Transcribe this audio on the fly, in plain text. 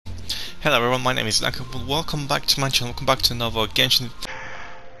Hello everyone, my name is Naka. Welcome back to my channel. Welcome back to another Genshin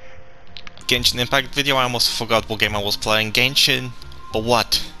Impact video. I almost forgot what game I was playing. Genshin, but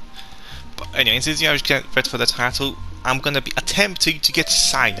what? But anyway, in this video I was getting ready for the title. I'm gonna be attempting to get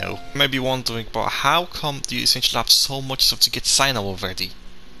Cyno. You may be wondering, but how come do you essentially have so much stuff to get Cyno already?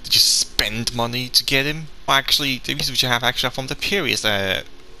 Did you spend money to get him? Well, actually, the reason which I have actually from the previous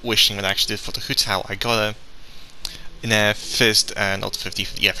wishing that I actually did for the Hu Tao I got a in a first, not 50,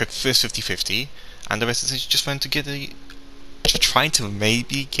 yeah, first 50-50, and the rest is just trying to get trying to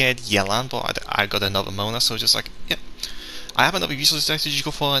maybe get Yelan, but I got another Mona, so just like, yeah, I have another resource to actually go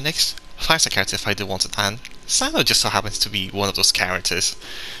for the next 5-star character if I do want it, and Cyno just so happens to be one of those characters,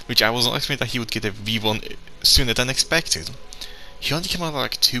 which I was not expecting that he would get a rerun sooner than expected. He only came out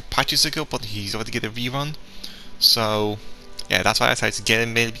like 2 patches ago, but he's already get a rerun, so yeah, that's why I decided to get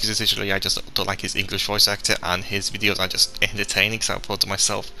him in, because essentially I just don't like his English voice actor and his videos are just entertaining, so I thought to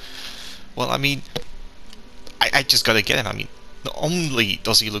myself, well, I mean, I just gotta get him. I mean, not only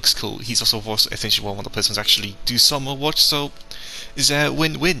does he looks cool, he's also essentially one of the persons actually do some watch, so it's a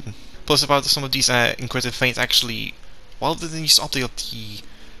win-win. Plus about some of these incredible things actually, while they didn't use to update of the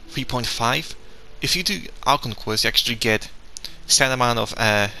 3.5, if you do Alcon Quest, you actually get set amount of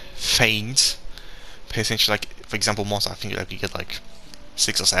feigns, essentially like, for example, monster, I think you get like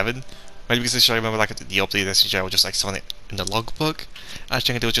 6 or 7. Maybe because I remember like the update essentially I was just like saw it in the logbook. I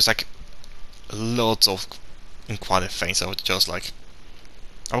think there was just like loads of inquired things, so I was just like,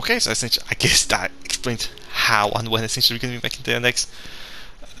 okay, so essentially I guess that explains how and when essentially we're going to be making the next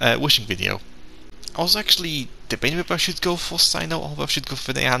wishing video. I was actually debating whether I should go for Cyno or whether I should go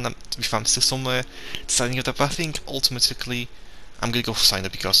for the hand, if I'm still somewhere deciding it, but I think ultimately I'm going to go for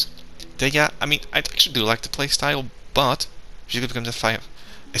Cyno because yeah, I mean, I actually do like the playstyle, but she's going to become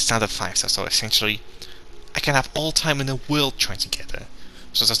a standard 5-star, so essentially I can have all time in the world trying to get her.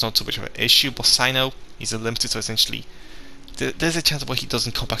 So that's not too much of an issue, but Cyno is a limited, so essentially there's a chance that he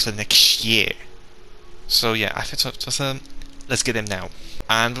doesn't come back to the next year. So yeah, I think just let's get him now.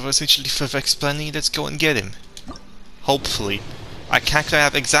 And with essentially further explaining, let's go and get him. Hopefully. I calculate I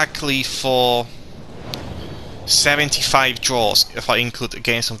have exactly for 75 draws if I include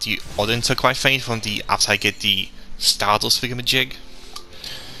again some of the other interquite things from the after I get the Stardust thingamajig.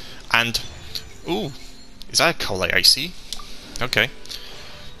 And ooh, is that a collate I see? Okay.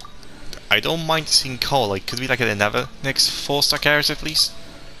 I don't mind seeing collate. Could we like get another next 4-star character at least?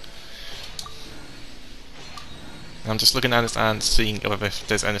 I'm just looking at it and seeing if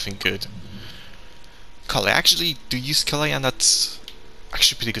there's anything good. Collate, I actually do use collate, and that's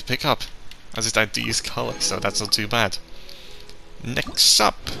actually a pretty good pickup. As if I do use collate, so that's not too bad. Next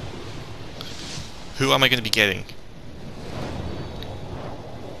up, who am I going to be getting?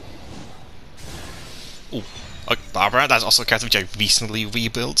 Ooh, Barbara, that's also a character which I recently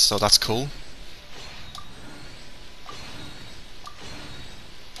rebuilt, so that's cool.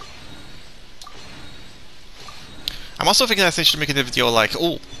 I'm also thinking I should make a video like,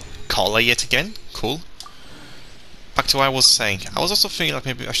 oh, Collate yet again, cool. Back to what I was saying, I was also thinking like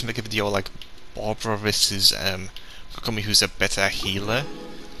maybe I should make a video like Barbara versus Kokomi, who's a better healer.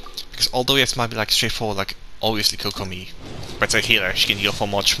 Because although yes, might be like straightforward, like obviously Kokomi, better healer, she can heal for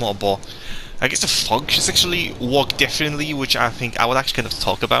much more, but I guess the functions actually work differently, which I think I would actually kind of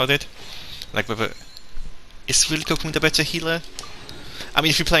talk about it. Like whether is really Kokomi the better healer? I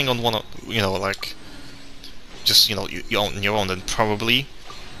mean, if you're playing on one, like just you on your own, then probably.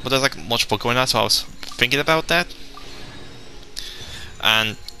 But there's like much more going on, so I was thinking about that.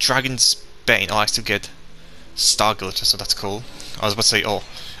 And Dragon's Bane, oh, I still get Star Glitter, so that's cool. I was about to say, oh,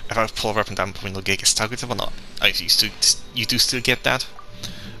 if I pull a weapon down, probably not get Star Glitter, but not. You do still get that,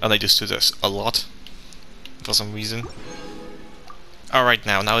 and I just do this a lot for some reason. Alright,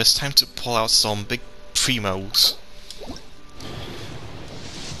 now it's time to pull out some big primos.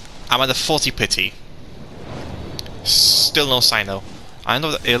 I'm at a 40 pity. Still no Cyno. I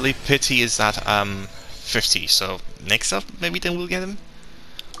know the early pity is at 50, so next up, maybe then we'll get him.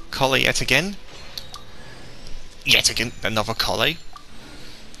 Collate yet again. Yet again, another Collate.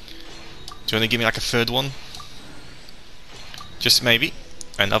 Do you want to give me like a third one? Just maybe.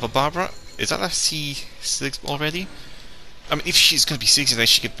 Another Barbara. Is that a C6 already? I mean, if she's going to be 60, then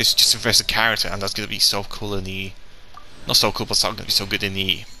she could be just a versatile character, and that's going to be so cool in the... Not so cool, but it's not going to be so good in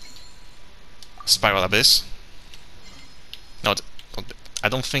the Spiral Abyss. No, I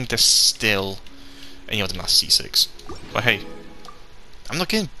don't think there's still any of them are C6. But hey, I'm not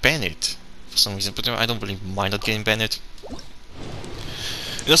getting Bennett for some reason, but I don't really mind not getting Bennett.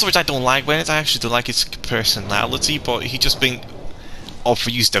 And also, which I don't like Bennett, I actually don't like his personality, but he just being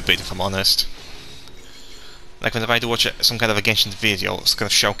overused a bit, if I'm honest. Like whenever I do watch some kind of a Genshin video, it's kind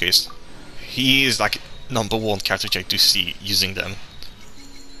of showcased. he is like #1 character which I do see using them.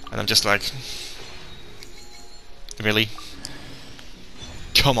 And I'm just like, really?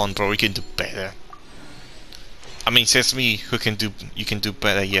 Come on, bro, you can do better. I mean, says me who can do, you can do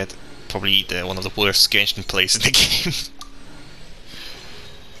better yet. Probably one of the worst Genshin players in the game.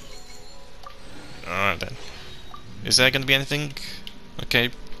 Alright then. Is there gonna be anything?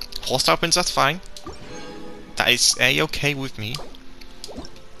 Okay. Horse weapons, that's fine. That is A-okay with me.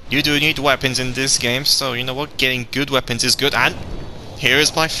 You do need weapons in this game, so you know what? Getting good weapons is good, and here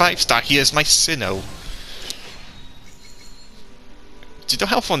is my 5-star, here's my Cyno. Do you know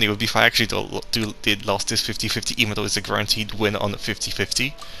how funny it would be if I actually did lost this 50-50, even though it's a guaranteed win on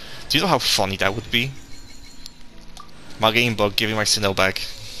 50-50? Do you know how funny that would be? My game bug giving my Cyno back.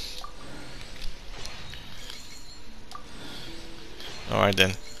 Alright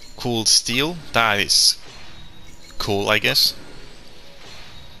then. Cool steel, that is cool, I guess.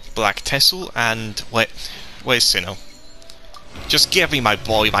 Black Tessel, and where's Cyno? Just give me my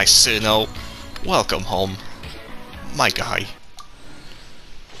boy, my Cyno. Welcome home, my guy.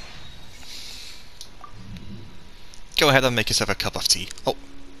 Go ahead and make yourself a cup of tea. Oh,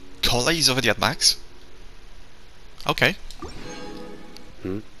 Cola is already at max? Okay.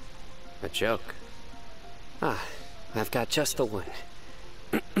 A joke. Ah, I've got just the one.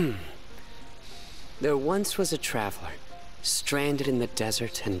 There once was a traveler, stranded in the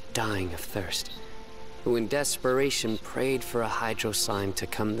desert and dying of thirst, who in desperation prayed for a hydro slime to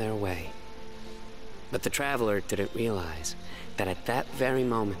come their way. But the traveler didn't realize that at that very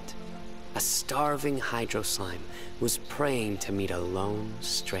moment, a starving hydro slime was praying to meet a lone,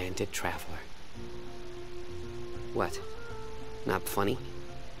 stranded traveler. What? Not funny?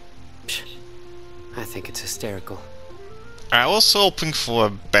 Psh, I think it's hysterical. I was hoping for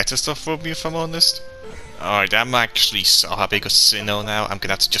better stuff from you, if I'm honest. Alright, I'm actually so happy I got Cyno now. I'm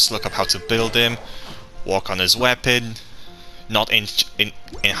gonna have to just look up how to build him, work on his weapon, not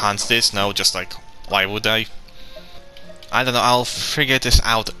enhance this, no, just like, why would I? I don't know, I'll figure this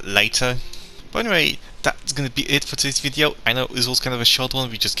out later. But anyway, that's gonna be it for today's video. I know this was kind of a short one,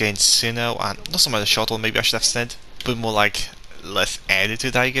 we just gained Cyno, and not so much a short one, maybe I should have said, but more like less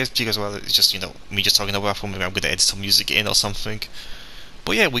edited, I guess, because well, it's just, you know, me just talking about him. Maybe I'm gonna edit some music in or something.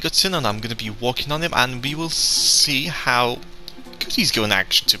 But yeah, we got Cyno and I'm gonna be working on him, and we will see how good he's going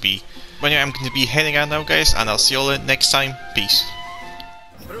actually to be. But anyway, I'm gonna be heading out now, guys, and I'll see you all next time. Peace.